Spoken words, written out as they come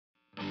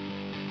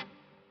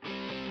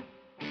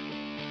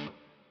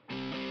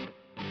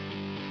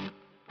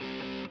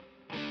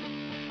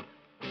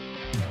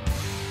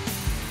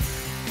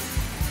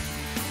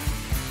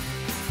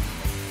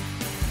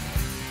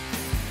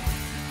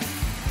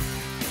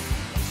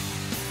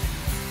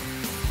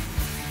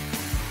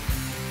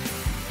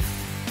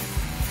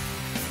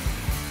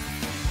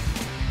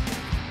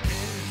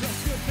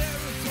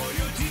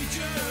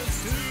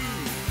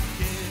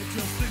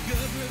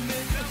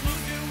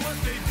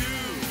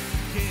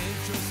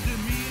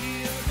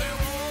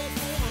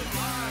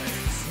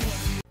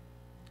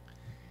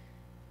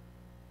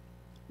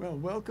Well,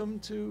 welcome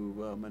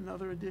to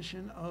another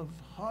edition of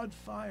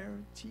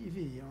Hardfire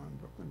TV on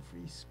Brooklyn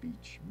Free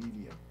Speech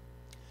Media.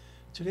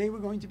 Today we're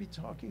going to be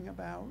talking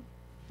about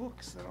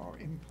books that are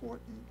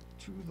important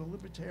to the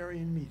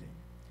libertarian meeting.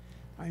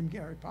 I'm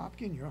Gary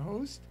Popkin, your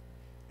host,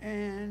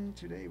 and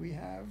today we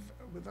have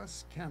with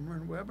us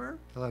Cameron Weber.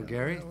 Hello,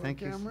 Gary. Hello, Thank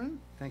you. Cameron.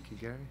 Thank you,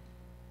 Gary.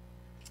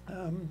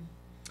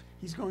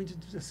 He's going to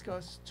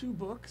discuss two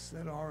books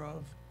that are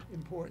of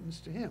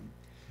importance to him.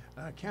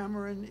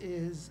 Cameron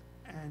is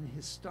an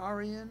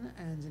historian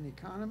and an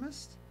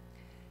economist.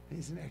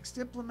 He's an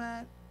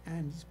ex-diplomat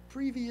and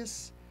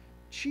previous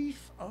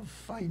chief of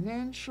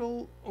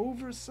financial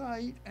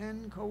oversight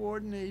and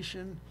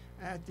coordination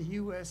at the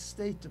U.S.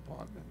 State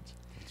Department.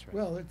 That's right.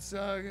 Well, it's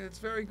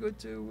very good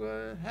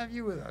to have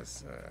you with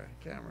us,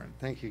 Cameron.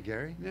 Thank you,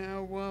 Gary.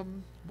 Now,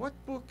 what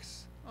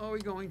books are we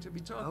going to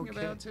be talking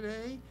about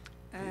today,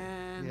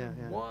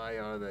 and why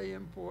are they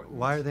important?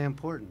 Why are they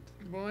important?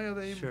 Why are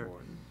they Sure.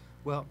 important?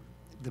 Well,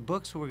 the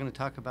books we're going to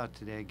talk about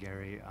today,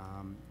 Gary,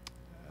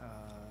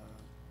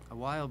 a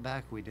while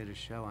back we did a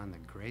show on the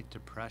Great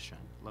Depression,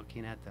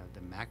 looking at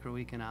the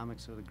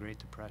macroeconomics of the Great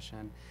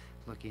Depression,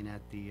 looking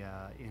at the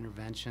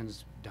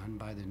interventions done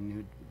by the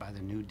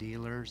New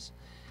Dealers,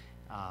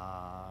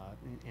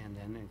 and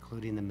then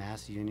including the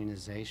mass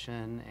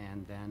unionization,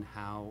 and then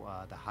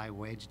how the high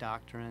wage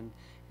doctrine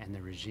and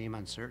the regime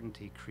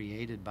uncertainty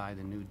created by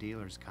the New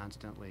Dealers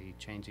constantly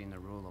changing the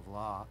rule of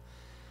law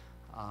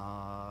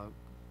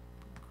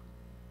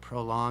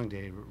prolonged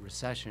a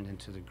recession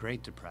into the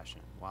Great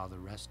Depression, while the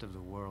rest of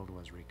the world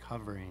was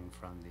recovering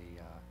from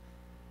the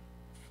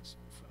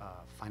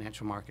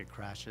financial market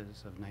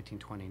crashes of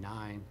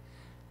 1929.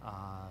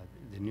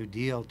 The New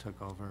Deal took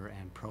over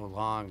and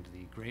prolonged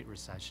the Great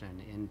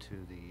Recession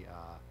into the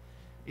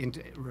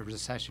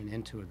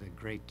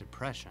Great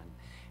Depression.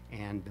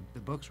 And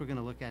the books we're going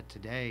to look at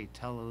today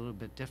tell a little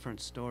bit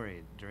different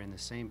story during the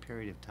same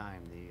period of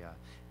time, the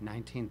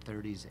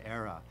 1930s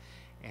era.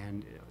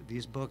 And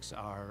these books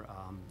are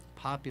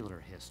popular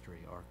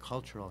history or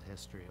cultural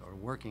history or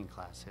working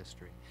class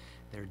history.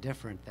 They're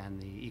different than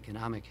the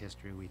economic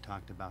history we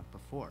talked about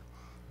before.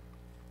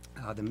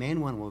 The main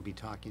one we'll be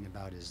talking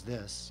about is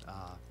this,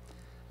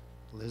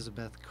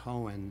 Elizabeth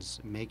Cohen's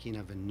Making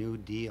of a New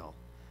Deal.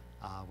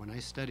 When I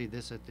studied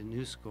this at the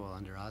New School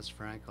under Oz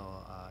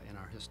Frankel in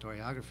our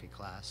historiography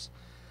class,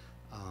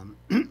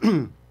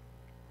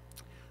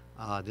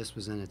 this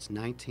was in its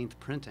 19th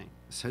printing.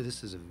 So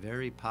this is a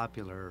very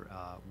popular,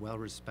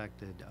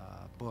 well-respected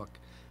book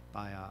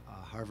by a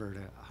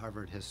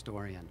Harvard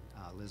historian,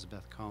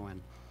 Elizabeth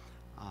Cohen,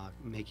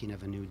 Making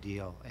of a New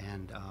Deal.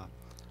 And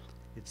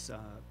it's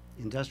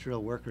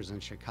industrial workers in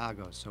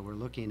Chicago. So we're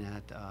looking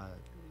at,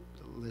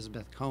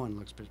 Elizabeth Cohen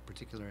looks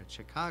particular at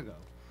Chicago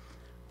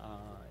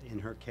in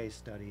her case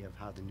study of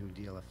how the New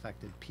Deal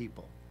affected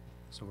people.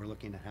 So we're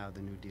looking at how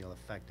the New Deal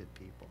affected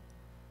people.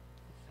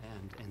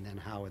 And then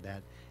how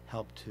that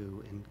helped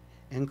to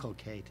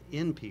inculcate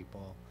in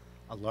people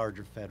a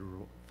larger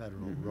federal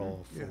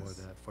role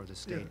for the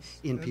state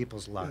in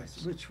people's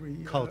lives, which we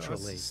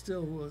culturally are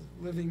still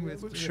living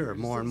with today. Sure,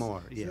 more and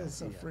more. Still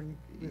suffering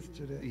with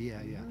today.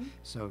 Yeah.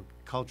 So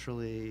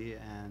culturally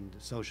and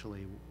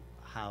socially,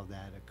 how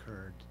that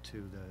occurred to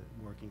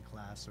the working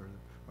class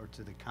or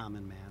to the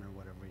common man or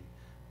whatever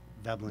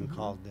Veblen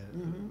called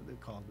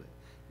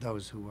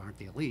those who aren't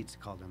the elites,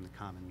 called them the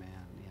common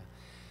man. Yeah.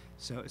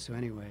 So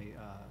anyway,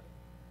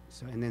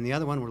 and then the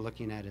other one we're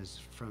looking at is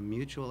From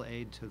Mutual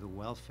Aid to the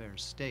Welfare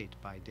State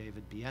by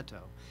David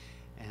Bieto.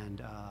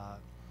 And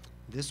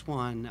this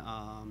one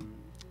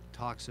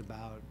talks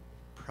about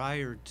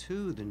prior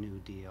to the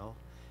New Deal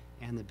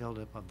and the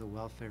buildup of the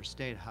welfare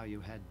state, how you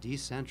had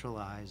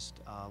decentralized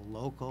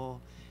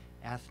local,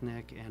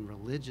 ethnic, and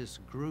religious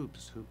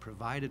groups who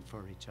provided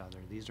for each other.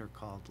 These are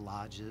called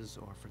lodges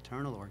or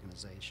fraternal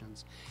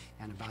organizations,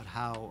 and about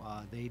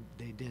how they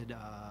did,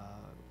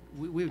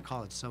 we would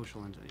call it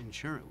social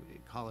insurance,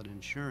 call it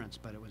insurance,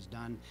 but it was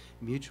done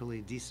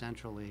mutually,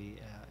 decentrally,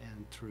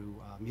 and through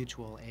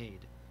mutual aid,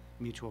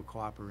 mutual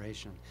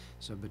cooperation.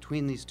 So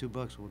between these two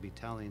books, we'll be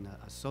telling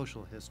a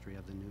social history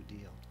of the New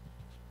Deal.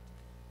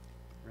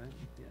 Right?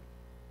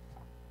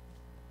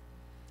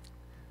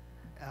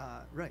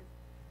 Yeah. Right.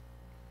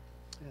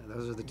 Yeah,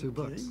 those are the two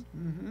books.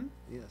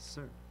 Yes,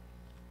 sir.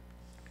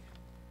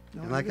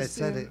 Now, and like I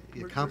said,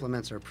 it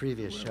complements our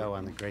previous show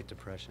on the Great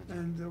Depression.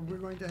 And we're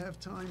going to have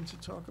time to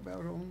talk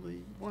about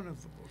only one of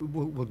the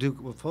books.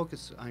 We'll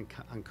focus on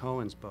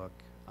Cohen's book,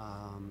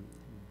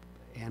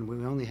 and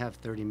we only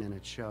have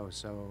 30-minute show,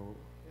 so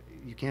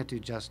you can't do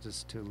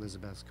justice to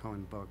Elizabeth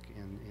Cohen book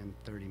in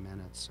 30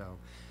 minutes. So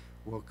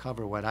we'll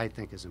cover what I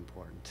think is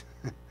important,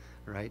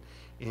 right?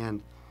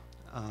 And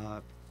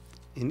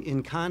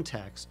in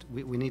context,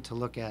 we need to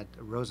look at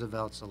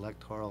Roosevelt's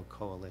electoral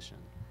coalition.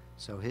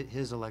 So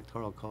his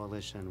electoral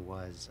coalition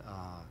was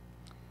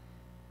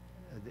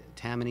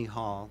Tammany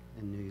Hall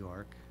in New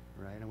York,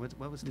 right? And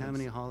what was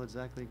Tammany Hall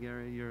exactly,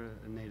 Gary? You're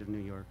a native New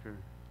Yorker.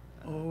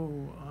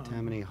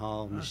 Tammany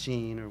Hall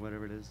machine or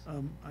whatever it is.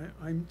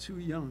 I'm too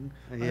young.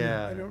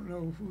 Yeah. I don't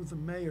know who the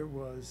mayor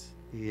was.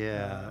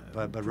 Yeah,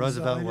 but presided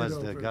Roosevelt was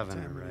the over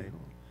governor, Tammany right?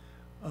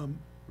 Hall.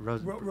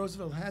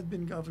 Roosevelt had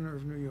been governor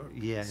of New York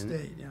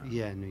State.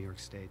 Yeah, New York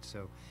State.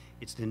 So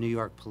it's the New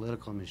York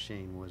political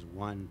machine was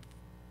one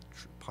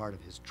part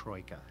of his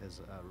troika.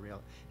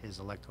 His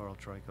electoral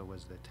troika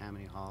was the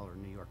Tammany Hall or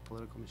New York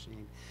political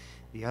machine.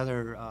 The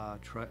other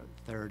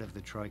third of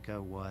the troika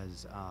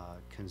was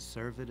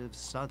conservative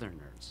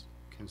Southerners.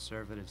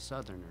 Conservative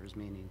Southerners,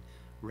 meaning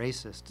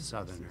racist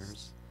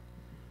Southerners,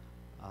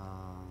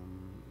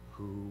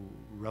 who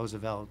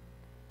Roosevelt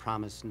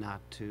promised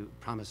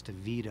to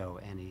veto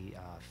any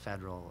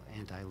federal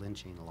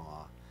anti-lynching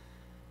law.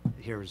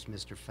 Here is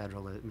Mr.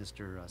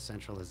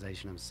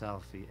 Centralization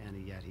himself,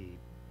 and yet he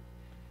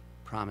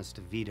promised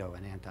to veto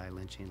an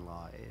anti-lynching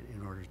law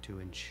in order to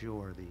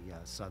ensure the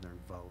Southern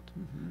vote,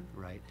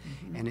 right?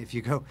 And if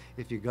you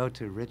go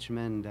to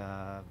Richmond,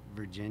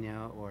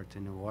 Virginia, or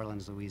to New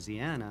Orleans,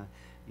 Louisiana,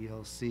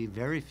 you'll see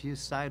very few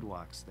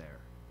sidewalks there.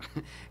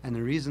 And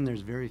the reason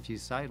there's very few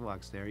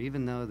sidewalks there,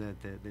 even though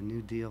the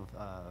New Deal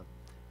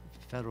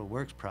Federal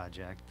Works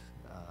Project,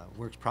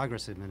 Works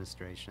Progress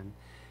Administration,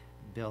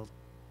 built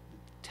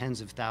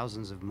tens of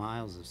thousands of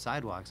miles of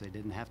sidewalks. They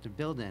didn't have to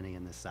build any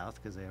in the South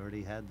because they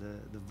already had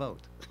the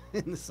vote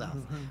in the South.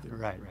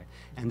 Right.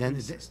 And then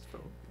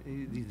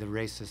the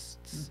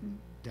racist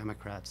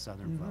Democrat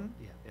Southern vote.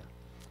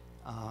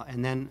 Yeah.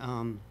 And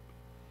then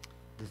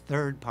the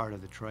third part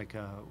of the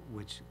troika,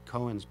 which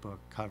Cohen's book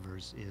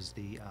covers, is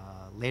the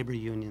labor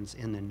unions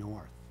in the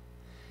North.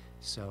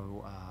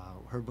 So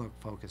her book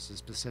focuses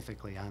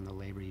specifically on the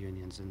labor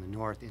unions in the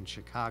North in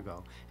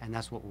Chicago, and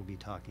that's what we'll be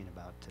talking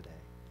about today.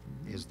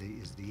 Is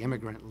the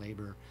immigrant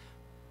labor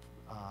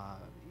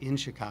in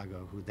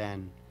Chicago, who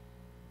then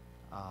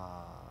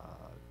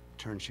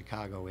turned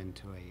Chicago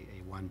into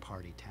a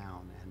one-party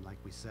town. And like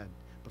we said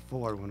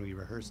before when we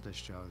rehearsed this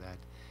show, that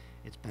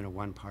it's been a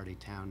one-party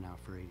town now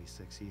for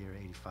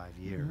 85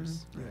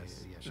 years.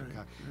 Yes. Yeah, Chicago.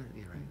 Right.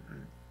 Yeah,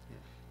 right.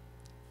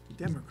 Yeah.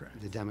 Democrats.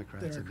 The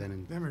Democrats have been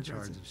in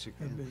charge of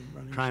Chicago.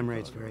 Crime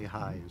rate's very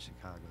high in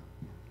Chicago.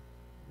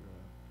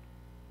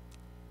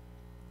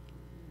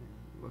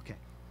 Yeah. Okay.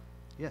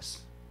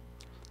 Yes.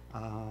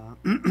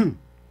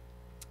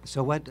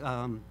 So what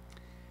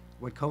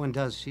Cohen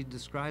does, she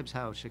describes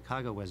how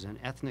Chicago was an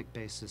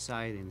ethnic-based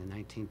society in the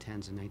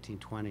 1910s and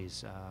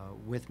 1920s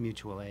with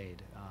mutual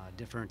aid.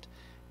 Different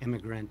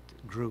immigrant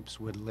groups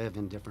would live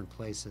in different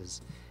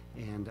places.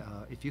 And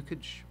if you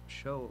could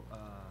show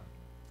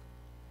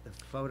the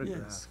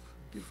photograph. Yes.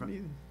 Give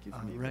me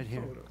right the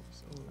here. photo.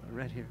 So,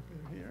 Right here.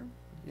 Here.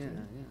 Yeah.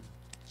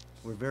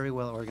 We're very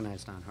well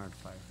organized on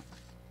Hardfire.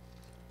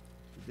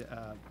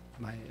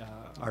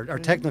 Our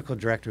technical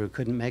director, who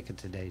couldn't make it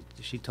today,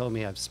 she told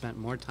me I've spent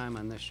more time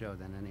on this show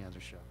than any other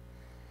show.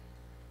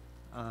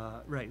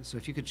 Right, so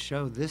if you could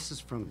show, this is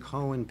from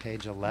Cohen,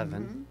 page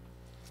 11.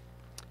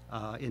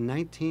 In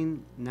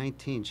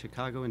 1919,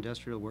 Chicago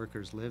industrial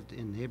workers lived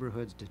in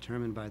neighborhoods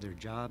determined by their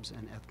jobs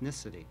and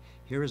ethnicity.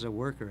 Here is a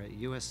worker at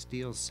U.S.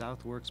 Steel's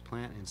South Works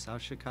plant in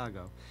South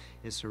Chicago,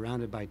 is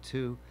surrounded by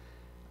two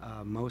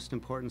most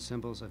important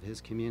symbols of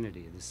his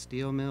community, the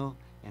steel mill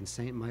and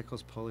St.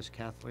 Michael's Polish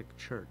Catholic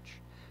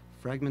Church.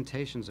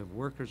 Fragmentations of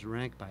workers'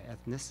 rank by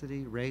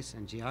ethnicity, race,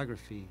 and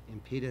geography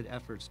impeded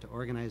efforts to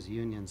organize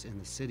unions in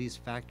the city's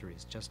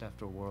factories just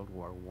after World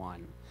War I.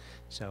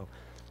 So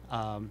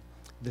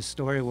the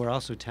story we're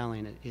also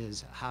telling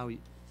is how,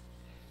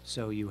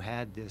 so you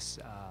had this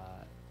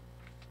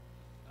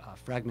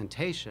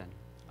fragmentation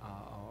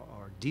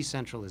or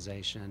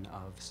decentralization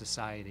of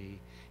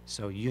society,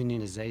 so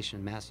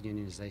unionization, mass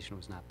unionization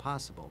was not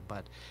possible.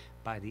 But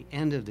by the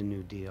end of the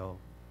New Deal,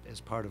 as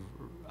part of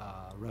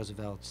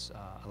Roosevelt's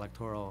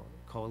electoral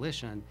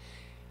coalition,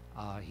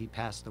 he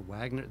passed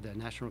the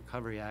National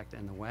Recovery Act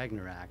and the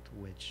Wagner Act,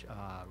 which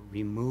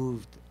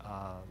removed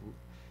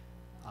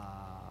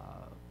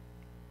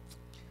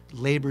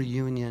labor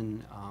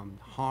union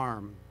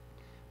harm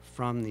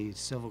from the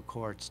civil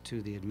courts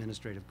to the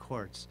administrative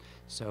courts.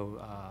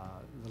 So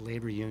the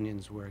labor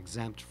unions were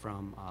exempt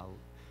from,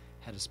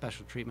 had a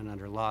special treatment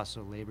under law,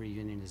 so labor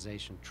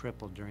unionization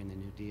tripled during the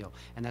New Deal.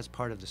 And that's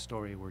part of the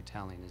story we're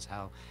telling, is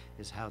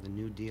how the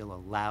New Deal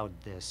allowed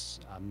this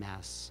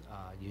mass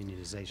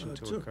unionization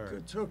to occur.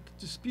 It took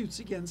disputes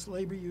against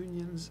labor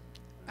unions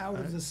out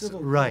of the civil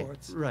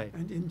courts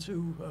and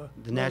into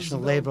the national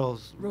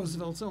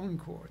Roosevelt's own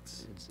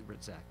courts.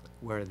 Exactly,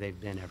 where they've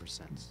been ever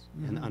since,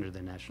 and under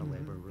the National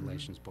Labor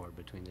Relations Board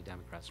between the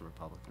Democrats and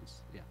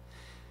Republicans. Yeah.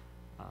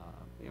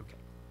 Okay.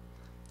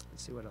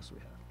 Let's see what else we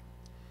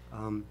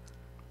have.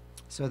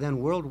 So then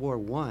World War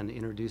I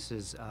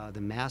introduces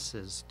the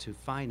masses to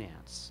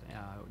finance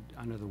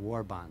under the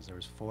war bonds. There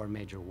was 4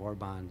 major war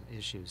bond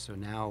issues. So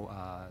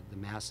now the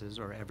masses,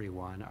 or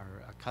everyone,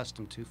 are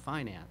accustomed to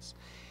finance.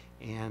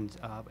 And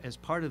as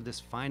part of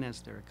this finance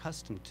they're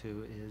accustomed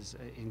to is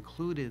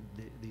included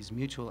these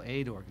mutual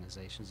aid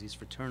organizations, these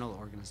fraternal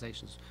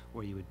organizations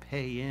where you would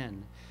pay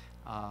in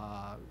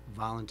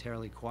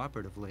voluntarily,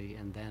 cooperatively,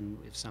 and then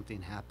if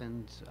something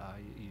happened,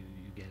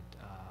 you get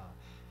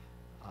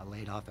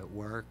laid off at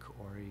work,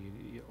 or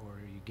you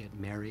get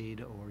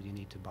married, or you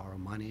need to borrow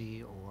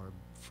money, or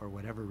for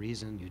whatever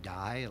reason you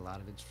die. A lot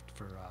of it's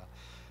for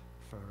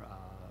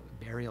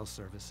burial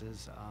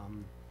services.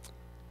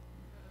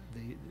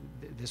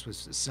 This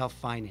was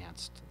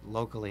self-financed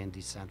locally and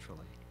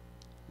decentrally,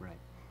 right?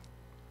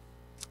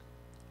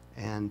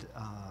 And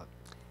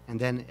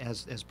then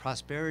as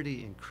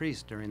prosperity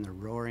increased during the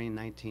roaring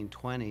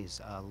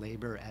 1920s,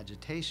 labor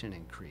agitation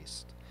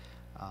increased.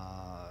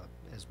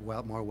 As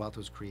more wealth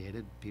was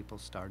created, people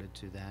started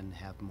to then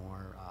have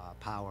more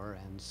power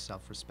and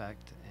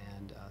self-respect,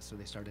 and so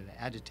they started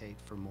to agitate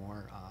for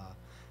more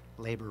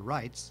labor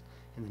rights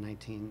in the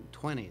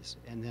 1920s.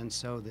 And then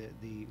so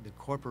the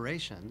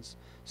corporations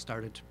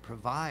started to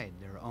provide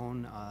their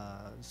own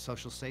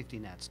social safety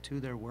nets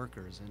to their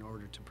workers in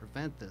order to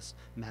prevent this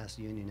mass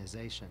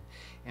unionization.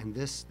 And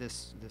this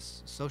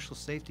social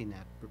safety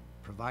net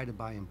provided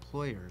by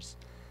employers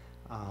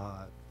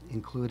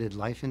included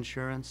life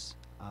insurance,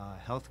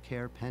 health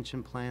care,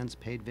 pension plans,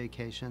 paid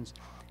vacations,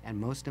 and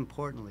most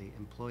importantly,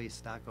 employee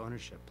stock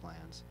ownership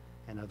plans.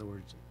 In other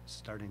words,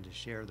 starting to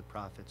share the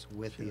profits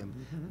with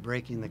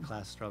breaking the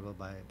class struggle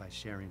by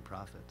sharing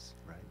profits,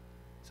 right?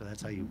 So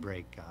that's how you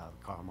break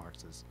Karl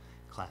Marx's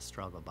class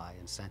struggle, by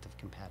incentive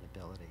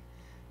compatibility,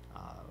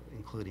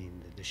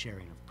 including the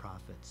sharing of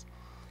profits.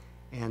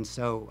 And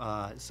so,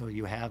 so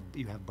you have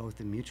both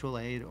the mutual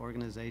aid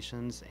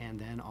organizations, and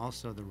then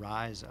also the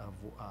rise of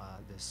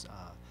this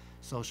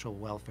social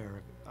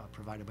welfare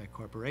provided by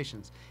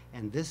corporations.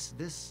 And this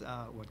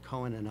what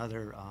Cohen and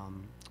other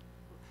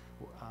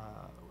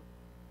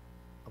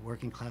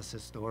working class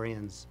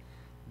historians,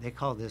 they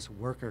call this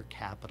worker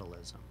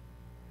capitalism.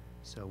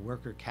 So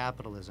worker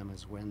capitalism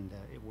is when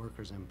the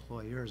workers'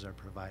 employers are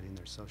providing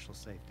their social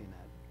safety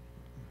net.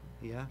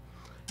 Yeah,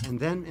 and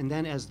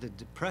then as the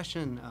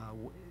Depression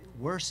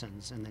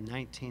worsens in the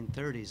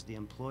 1930s, the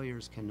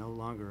employers can no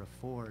longer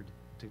afford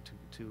to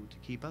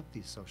keep up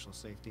these social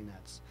safety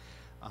nets,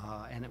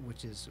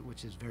 which is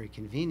very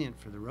convenient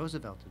for the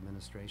Roosevelt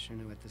administration,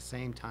 who at the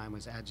same time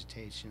was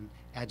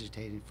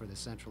agitating for the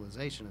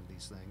centralization of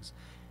these things: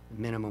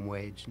 minimum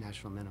wage,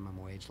 national minimum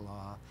wage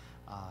law,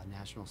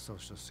 national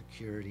social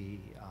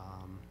security,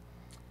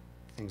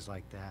 things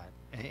like that.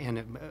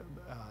 And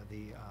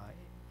the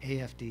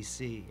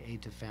AFDC,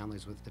 Aid to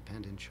Families with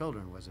Dependent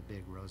Children, was a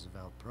big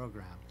Roosevelt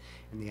program.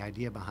 And the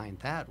idea behind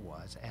that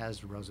was,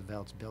 as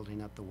Roosevelt's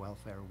building up the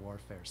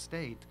welfare-warfare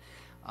state,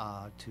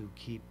 to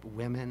keep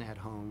women at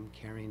home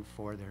caring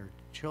for their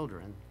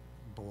children,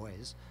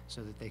 boys,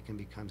 so that they can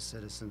become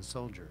citizen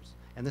soldiers.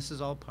 And this is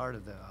all part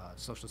of the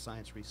social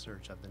science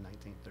research of the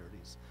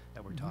 1930s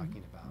that we're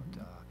talking about.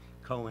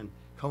 Cohen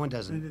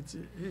doesn't. And it's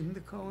in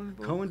the Cohen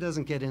book? Cohen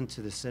doesn't get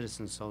into the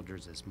citizen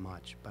soldiers as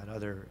much, but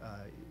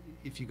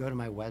if you go to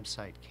my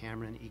website,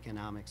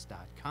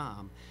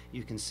 CameronEconomics.com,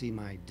 you can see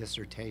my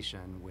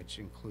dissertation, which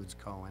includes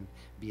Cohen,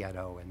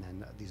 Bieto, and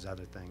then these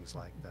other things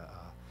like the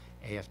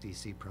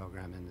AFDC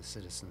program and the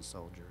citizen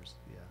soldiers.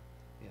 Yeah,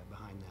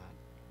 behind that.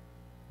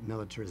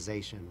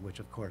 Militarization, which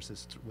of course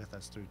is with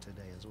us through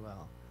today as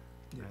well.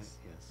 Yes. Right?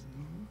 Yes.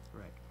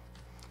 Right.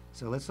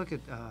 So let's look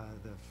at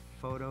the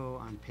photo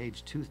on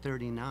page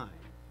 239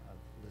 of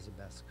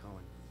Elizabeth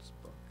Cohen's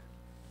book.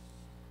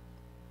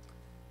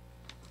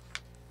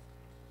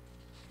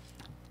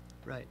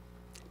 Right.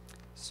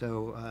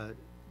 So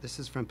this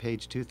is from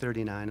page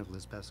 239 of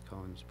Elizabeth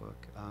Cohen's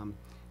book.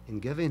 In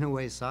giving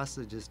away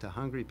sausages to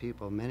hungry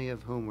people, many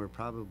of whom were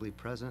probably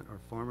present or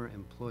former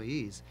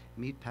employees,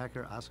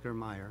 meatpacker Oscar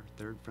Mayer,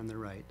 third from the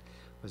right,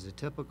 was a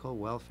typical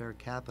welfare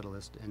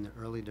capitalist in the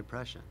early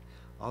Depression.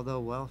 Although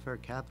welfare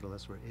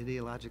capitalists were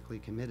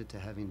ideologically committed to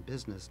having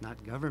business,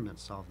 not government,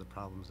 solve the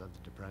problems of the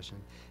Depression,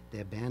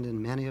 they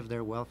abandoned many of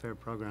their welfare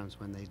programs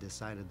when they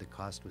decided the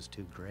cost was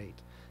too great.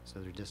 So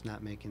they're just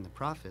not making the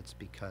profits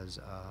because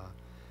of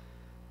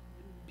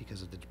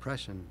the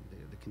Depression,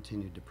 the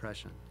continued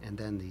Depression, and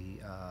then the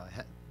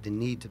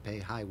need to pay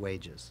high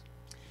wages.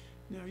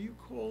 Now, you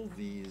call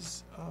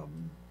these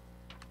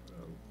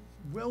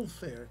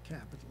welfare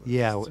capitalists,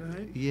 Yeah,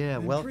 right? yeah,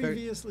 and welfare.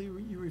 Previously,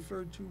 you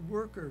referred to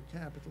worker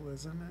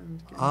capitalism,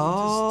 and can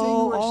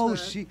Oh, you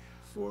distinguish that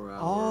for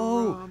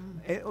our?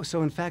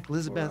 So in fact, our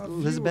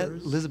viewers.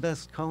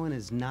 Elizabeth Cohen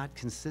is not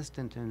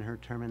consistent in her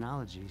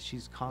terminology.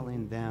 She's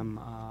calling them,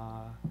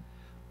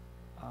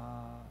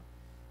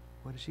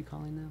 what is she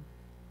calling them?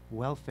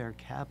 Welfare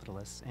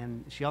capitalists,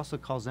 and she also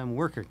calls them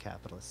worker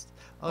capitalists.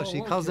 Oh, she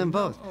calls them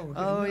both.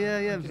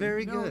 Yeah,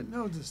 very good.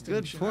 No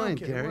distinction. Good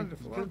point, okay, Gary.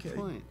 Wonderful. Good okay,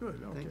 point.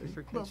 Good. Okay. Thank you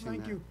for Well, catching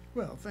thank that. you.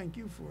 Well, thank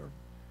you for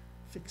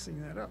fixing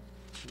that up.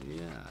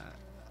 Yeah,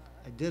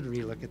 I did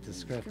relook at the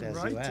script can as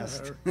write you to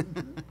asked. her.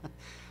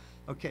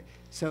 Okay,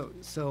 so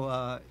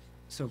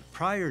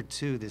prior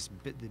to this,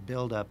 the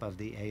buildup of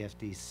the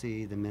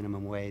AFDC, the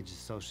minimum wage,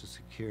 Social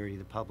Security,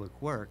 the public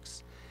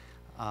works,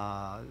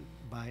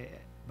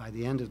 by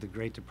the end of the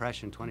Great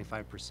Depression,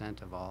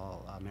 25% of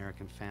all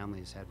American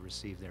families had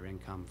received their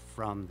income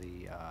from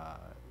the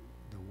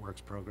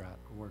Works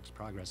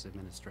Progress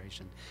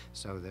Administration.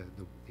 So the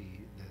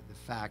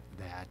fact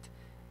that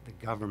the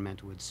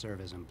government would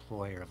serve as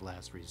employer of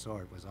last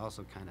resort was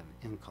also kind of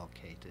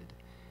inculcated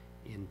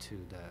into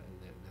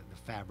the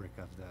fabric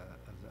of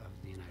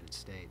the United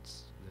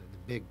States, the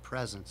big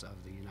presence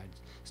of the United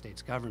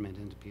States government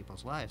into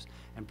people's lives.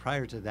 And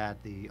prior to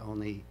that, the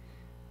only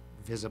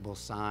visible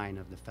sign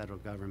of the federal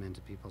government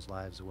to people's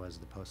lives was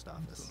the post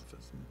office.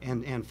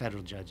 And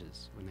federal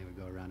judges when they would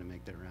go around and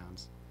make their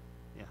rounds.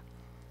 Yeah.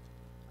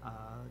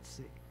 Let's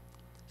see.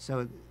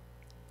 So,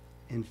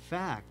 in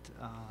fact,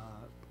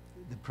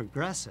 the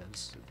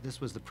progressives,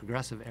 this was the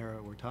progressive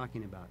era we're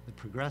talking about, the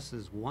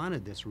progressives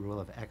wanted this rule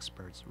of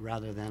experts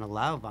rather than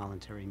allow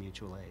voluntary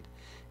mutual aid.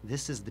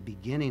 This is the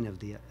beginning of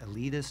the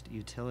elitist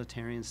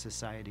utilitarian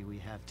society we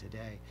have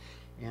today.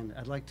 And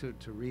I'd like to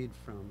read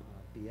from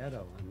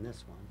Bieto on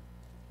this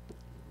one,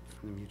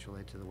 from the mutual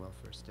aid to the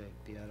welfare state,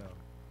 Bieto,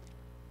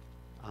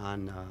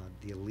 on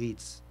the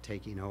elites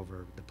taking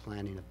over the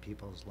planning of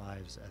people's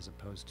lives as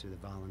opposed to the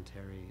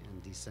voluntary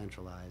and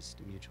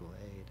decentralized mutual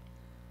aid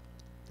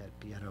that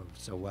Bieto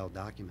so well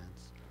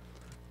documents.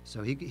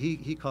 So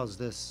he calls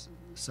this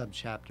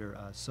subchapter,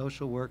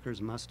 Social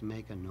Workers Must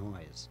Make a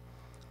Noise.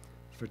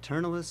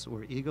 Fraternalists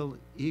were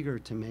eager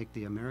to make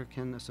the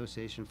American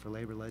Association for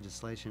Labor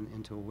Legislation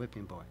into a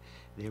whipping boy.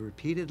 They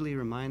repeatedly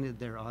reminded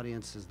their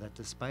audiences that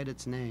despite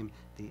its name,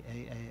 the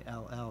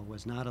AALL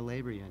was not a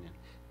labor union.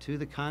 To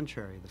the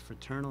contrary, the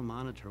Fraternal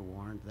Monitor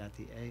warned that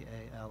the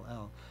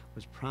AALL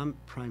was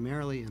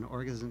primarily an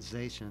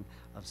organization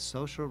of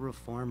social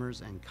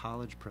reformers and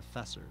college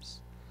professors.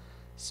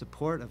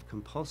 Support of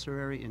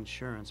compulsory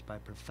insurance by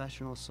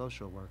professional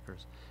social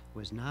workers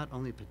was not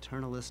only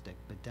paternalistic,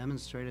 but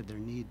demonstrated their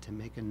need to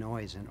make a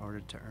noise in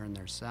order to earn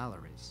their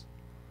salaries.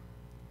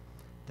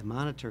 The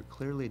Monitor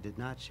clearly did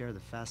not share the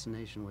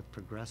fascination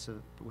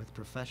with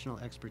professional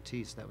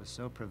expertise that was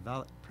so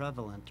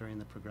prevalent during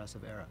the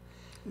progressive era.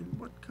 And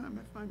what kind,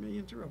 if I may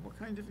interrupt, what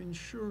kind of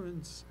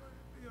insurance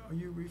are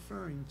you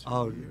referring to?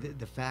 Oh, here?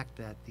 the fact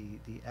that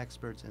the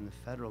experts in the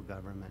federal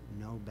government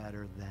know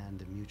better than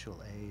the mutual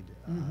aid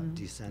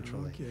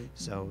decentrally. Okay.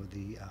 So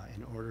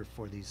in order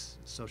for these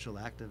social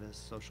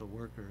activists, social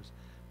workers,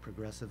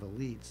 progressive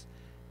elites,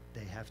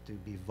 they have to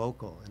be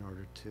vocal in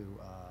order to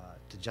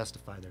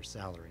justify their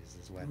salaries.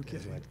 Is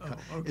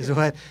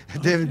what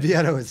David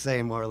Bieto is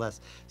saying, more or less.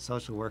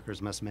 Social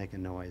workers must make a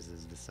noise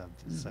is the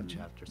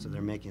subchapter. So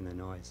they're making the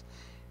noise,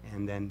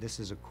 and then this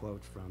is a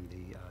quote from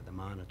the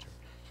Monitor.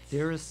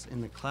 Theorists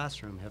in the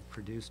classroom have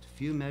produced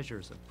few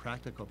measures of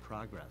practical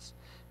progress.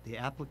 The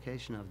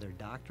application of their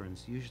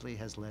doctrines usually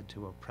has led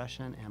to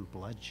oppression and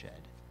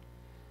bloodshed.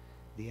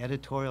 The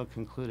editorial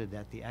concluded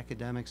that the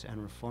academics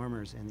and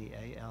reformers in the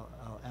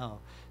ALL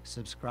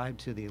subscribed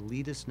to the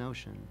elitist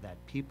notion that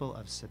people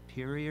of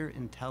superior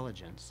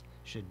intelligence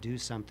should do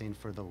something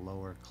for the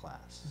lower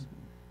class.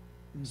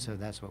 So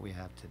that's what we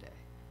have today,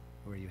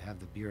 where you have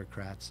the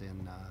bureaucrats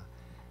in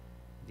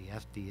the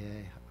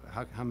FDA.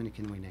 How many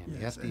can we name?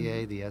 Yes, the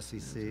FDA, the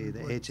SEC, the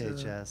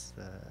HHS,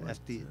 the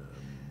FDA.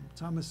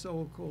 Thomas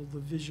Sowell called the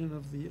vision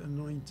of the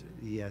anointed.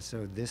 Yeah,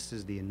 so this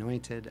is the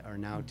anointed are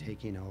now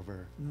taking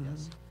over,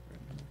 yes,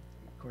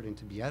 according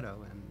to Bieto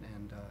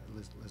and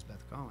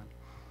Elizabeth Cohen.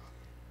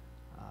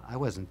 I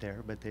wasn't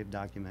there, but they've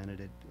documented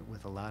it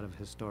with a lot of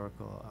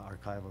historical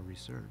archival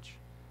research.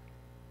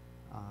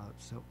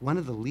 So one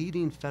of the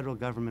leading federal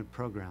government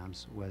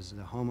programs was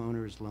the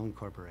Homeowners Loan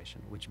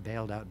Corporation, which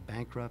bailed out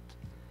bankrupt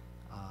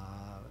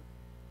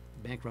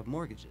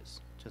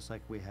mortgages, just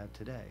like we have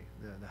today,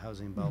 the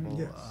housing bubble.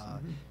 Yes.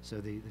 So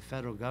the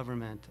federal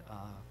government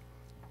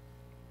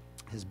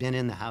has been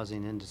in the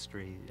housing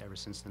industry ever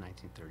since the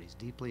 1930s,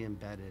 deeply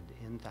embedded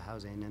in the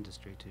housing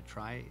industry to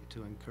try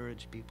to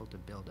encourage people to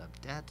build up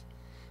debt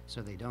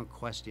so they don't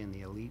question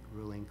the elite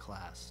ruling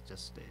class.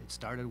 Just it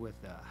started with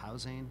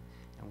housing,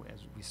 and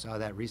as we saw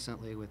that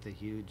recently with the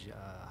huge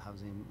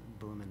housing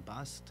boom and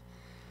bust.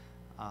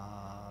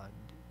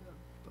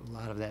 A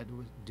lot of that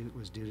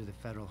was due to the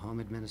Federal Home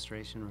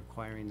Administration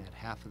requiring that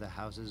half of the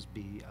houses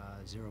be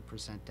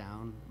 0%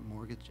 down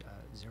mortgage,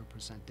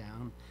 0%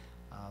 down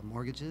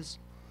mortgages.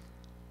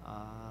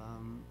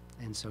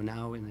 And so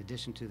now, in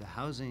addition to the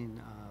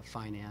housing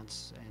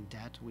finance and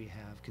debt, we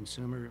have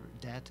consumer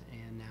debt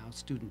and now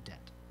student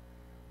debt.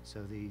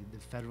 So the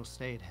federal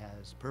state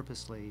has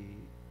purposely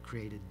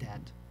created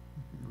debt,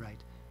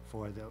 right,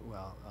 for the,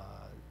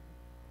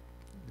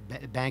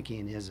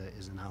 banking is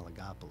an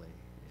oligopoly.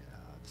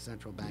 The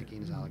central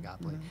banking is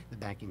oligopoly. The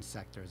banking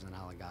sector is an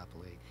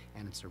oligopoly,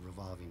 and it's a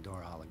revolving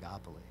door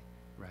oligopoly,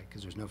 right?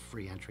 Because there's no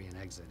free entry and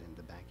exit in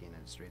the banking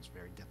industry. It's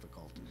very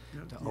difficult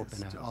to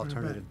open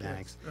alternative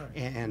banks. Yes,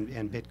 right.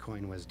 And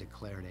Bitcoin was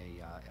declared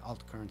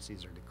alt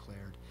currencies are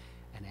declared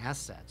an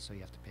asset, so you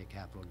have to pay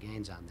capital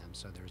gains on them.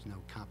 So there's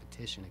no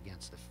competition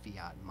against the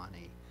fiat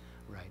money,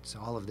 right? So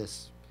all of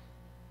this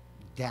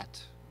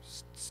debt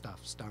stuff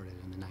started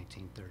in the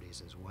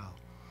 1930s as well.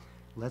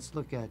 Let's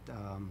look at.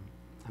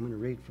 I'm going to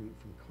read from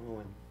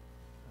Cohen,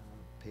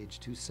 page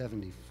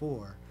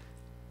 274,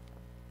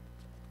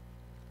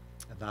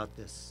 about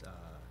this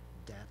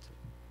debt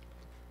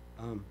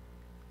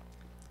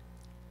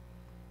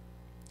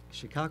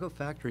Chicago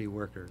factory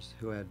workers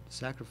who had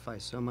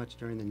sacrificed so much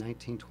during the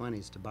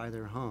 1920s to buy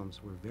their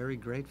homes were very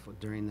grateful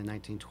during the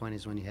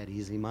 1920s when you had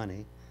easy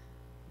money,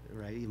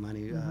 right?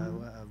 Money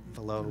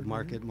below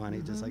market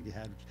money, just like you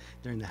had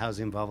during the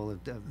housing bubble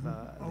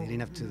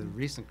leading up to the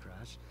recent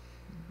crash.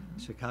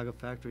 Chicago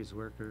factories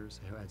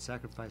workers who had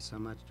sacrificed so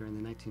much during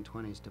the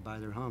 1920s to buy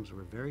their homes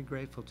were very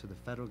grateful to the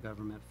federal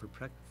government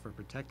for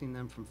protecting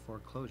them from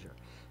foreclosure.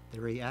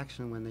 The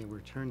reaction when they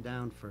were turned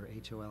down for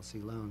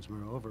HOLC loans,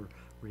 moreover,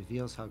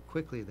 reveals how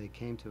quickly they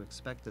came to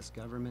expect this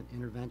government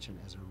intervention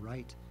as a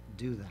right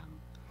due them,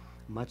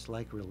 much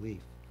like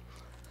relief.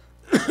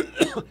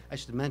 I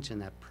should mention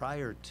that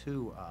prior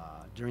to,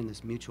 during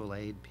this mutual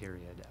aid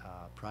period,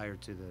 prior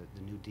to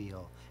the New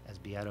Deal, as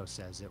Bieto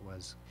says, it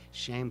was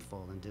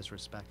shameful and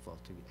disrespectful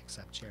to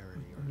accept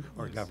charity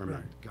or Yes,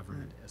 government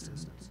right.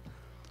 assistance.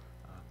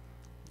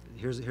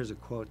 Here's a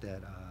quote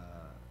that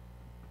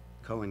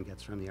Cohen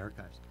gets from the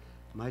archives.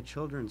 "My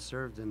children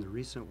served in the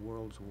recent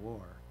World's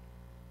War."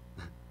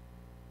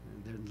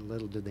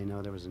 Little did they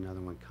know there was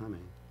another one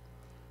coming.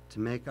 "To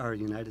make our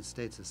United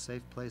States a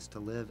safe place to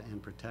live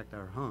and protect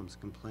our homes,"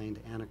 complained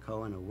Anna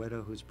Cohen, a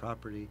widow whose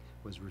property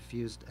was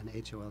refused an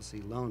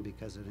HOLC loan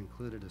because it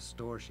included a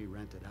store she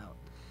rented out.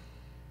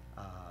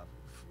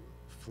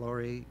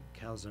 Flori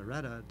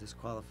Calzaretta,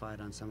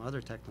 disqualified on some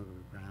other technical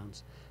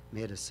grounds,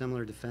 made a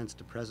similar defense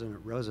to President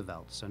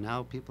Roosevelt. So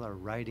now people are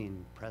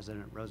writing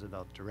President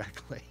Roosevelt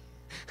directly.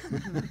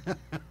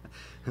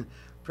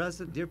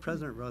 Dear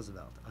President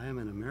Roosevelt, I am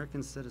an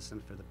American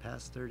citizen for the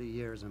past 30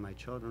 years and my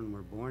children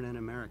were born in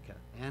America,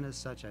 and as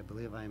such I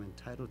believe I am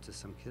entitled to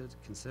some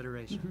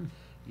consideration.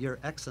 Your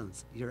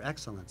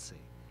Excellency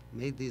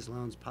made these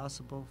loans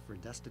possible for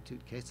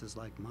destitute cases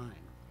like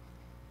mine.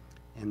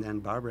 And then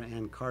Barbara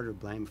Ann Carter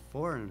blamed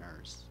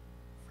foreigners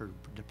for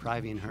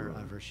depriving her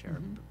of her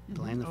share.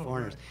 Blame the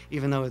foreigners, right.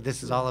 even though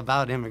this is all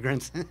about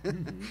immigrants.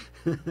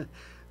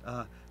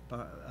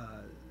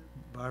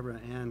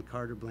 Barbara Ann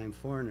Carter blamed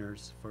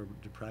foreigners for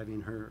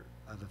depriving her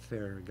of a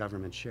fair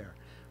government share.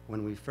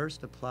 When we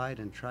first applied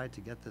and tried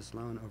to get this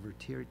loan over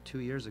 2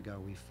 years ago,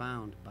 we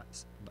found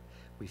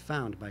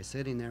by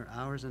sitting there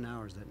hours and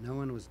hours that no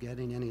one was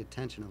getting any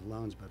attention of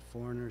loans but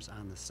foreigners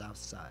on the South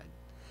Side.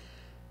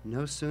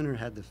 No sooner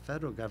had the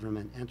federal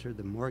government entered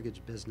the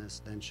mortgage business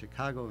than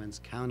Chicagoans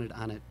counted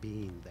on it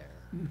being there.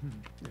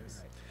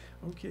 Yes.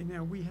 Right. Okay,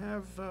 now we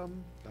have, About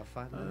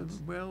 5 minutes.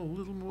 well, a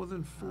little more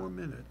than 4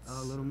 minutes.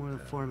 A little more than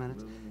 4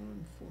 minutes. A little more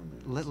than 4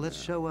 minutes. Let's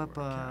now show up,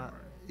 for Cameron.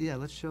 yeah,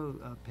 let's show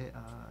the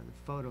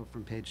photo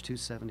from page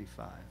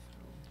 275.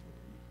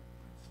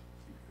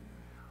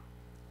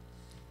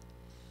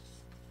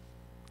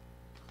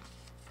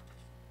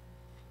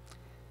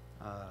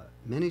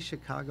 Many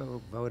Chicago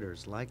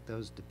voters, like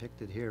those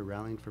depicted here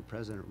rallying for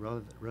President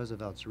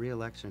Roosevelt's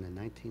re-election in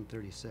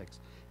 1936,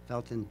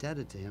 felt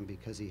indebted to him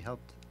because he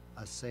helped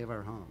us save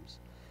our homes.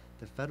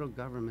 The federal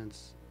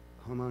government's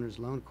Homeowners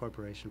Loan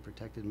Corporation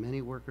protected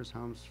many workers'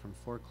 homes from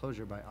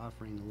foreclosure by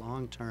offering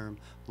long-term,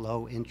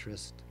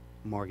 low-interest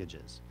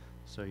mortgages.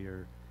 So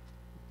you're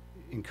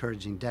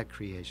encouraging debt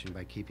creation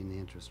by keeping the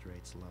interest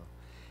rates low.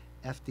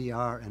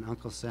 FDR and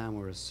Uncle Sam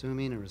were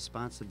assuming a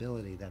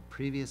responsibility that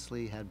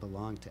previously had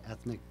belonged to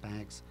ethnic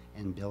banks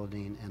and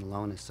building and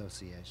loan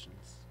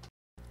associations.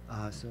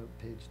 So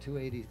page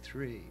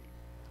 283.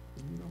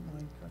 You don't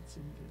mind cuts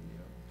in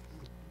video.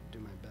 Do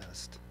my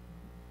best.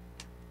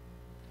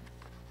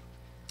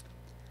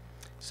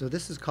 So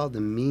this is called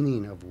The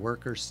Meaning of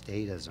Worker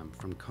Statism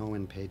from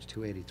Cohen, page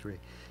 283.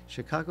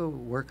 Chicago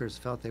workers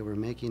felt they were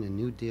making a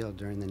new deal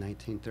during the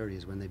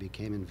 1930s when they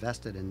became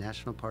invested in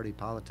national party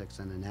politics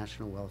and a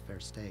national welfare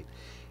state.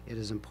 It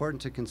is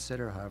important to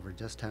consider, however,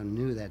 just how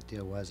new that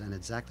deal was and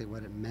exactly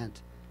what it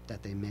meant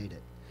that they made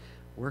it.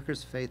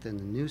 Workers' faith in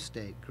the new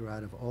state grew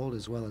out of old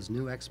as well as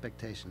new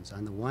expectations.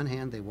 On the one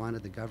hand, they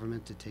wanted the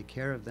government to take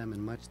care of them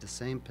in much the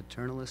same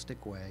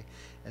paternalistic way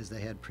as they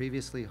had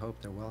previously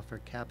hoped their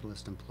welfare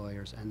capitalist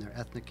employers and their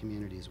ethnic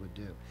communities would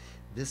do.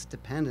 This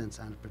dependence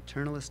on a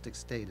paternalistic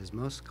state is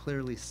most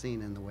clearly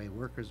seen in the way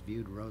workers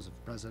viewed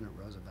President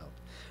Roosevelt.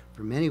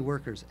 For many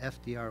workers,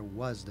 FDR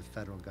was the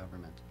federal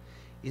government.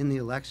 In the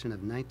election of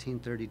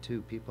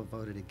 1932, people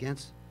voted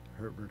against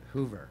Herbert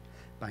Hoover.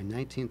 By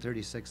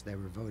 1936, they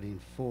were voting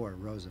for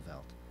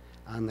Roosevelt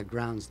on the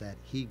grounds that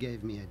he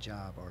gave me a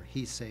job or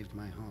he saved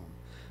my home.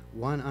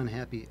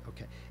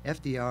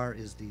 FDR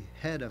is the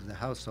head of the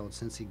household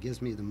since he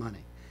gives me the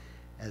money.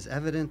 As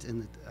evident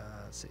in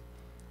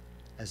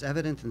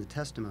the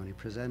testimony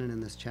presented in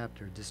this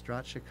chapter,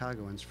 distraught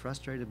Chicagoans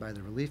frustrated by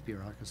the relief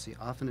bureaucracy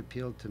often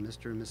appealed to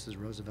Mr. and Mrs.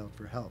 Roosevelt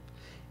for help.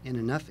 In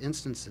enough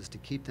instances to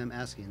keep them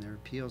asking, their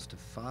appeals to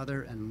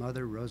Father and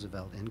Mother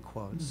Roosevelt, in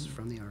quotes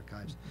from the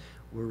archives,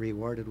 were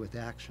rewarded with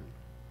action.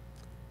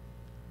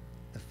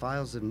 The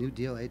files of New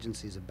Deal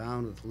agencies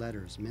abound with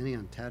letters, many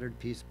on tattered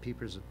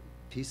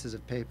pieces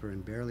of paper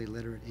in barely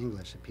literate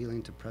English,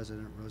 appealing to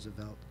President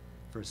Roosevelt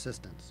for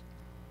assistance.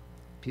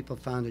 People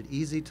found it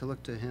easy to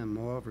look to him,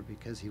 moreover,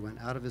 because he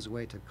went out of his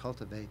way to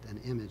cultivate an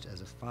image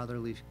as a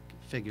fatherly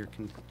figure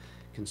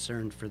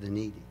concerned for the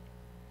needy.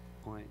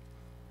 Point.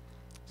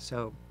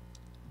 So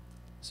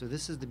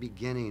this is the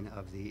beginning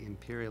of the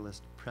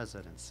imperialist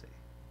presidency.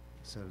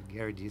 So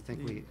Gary, do you think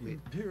The we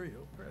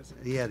imperial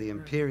presidency. yeah, the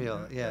imperial,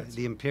 That's-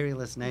 the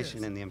imperialist nation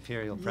yes. and the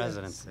imperial Yes,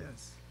 presidency.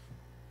 yes.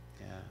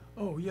 Yeah.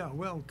 Oh, yeah,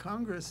 well,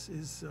 Congress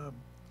is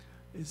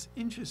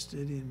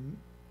interested in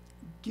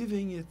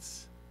giving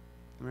its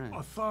Right.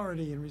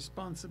 authority and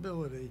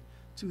responsibility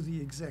to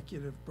the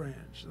executive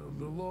branch. So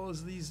the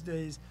laws these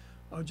days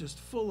are just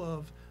full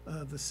of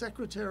the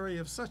secretary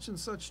of such and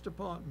such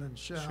department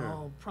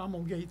shall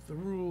promulgate the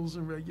rules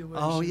and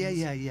regulations. Oh, yeah.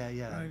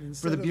 Right, For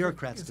instead the of the-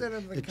 bureaucrats, instead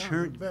of the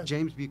churn, common-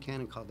 James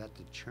Buchanan called that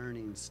the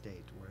churning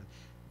state, where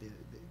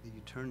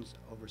you turns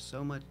over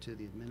so much to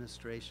the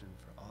administration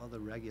for all the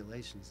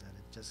regulations that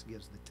it just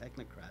gives the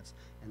technocrats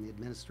and the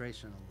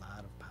administration a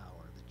lot of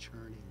power, the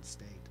churning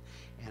state.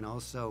 And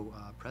also,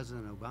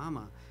 President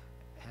Obama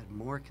had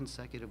more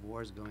consecutive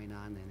wars going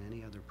on than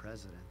any other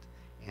president.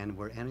 And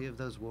were any of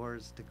those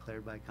wars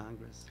declared by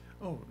Congress?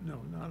 Oh,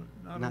 no, not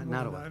Not a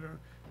a war. war.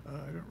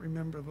 I don't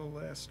remember the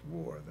last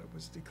war that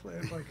was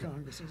declared by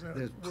Congress. Was that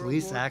There's World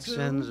police War II?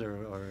 actions,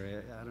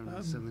 or I don't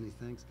know, so Um, many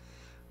things.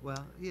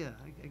 Well, yeah,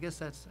 I guess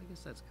that's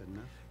good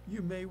enough.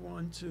 You may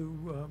want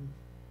to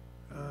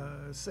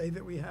say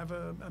that we have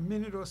a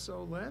minute or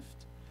so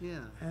left. Yeah.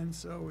 And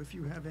so if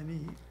you have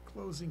any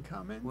closing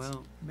comments,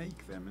 Well,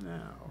 make them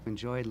now.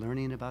 Enjoyed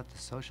learning about the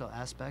social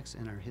aspects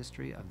in our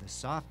history of the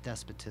soft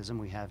despotism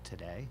we have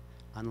today,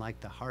 unlike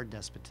the hard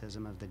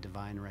despotism of the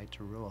divine right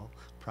to rule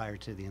prior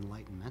to the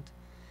Enlightenment.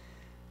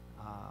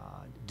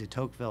 De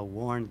Tocqueville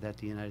warned that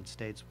the United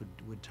States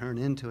would turn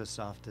into a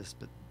soft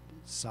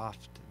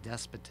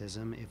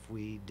despotism if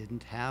we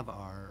didn't have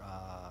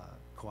our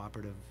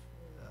cooperative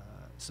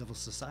civil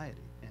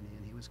society, and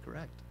he was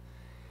correct.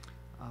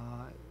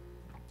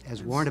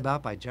 As warned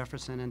about by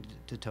Jefferson and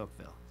de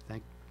Tocqueville.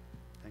 Thank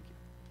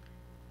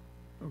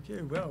you.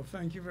 Okay, well,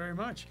 thank you very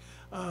much.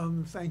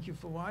 Thank you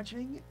for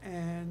watching,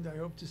 and I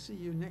hope to see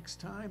you next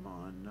time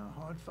on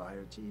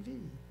Hardfire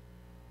TV.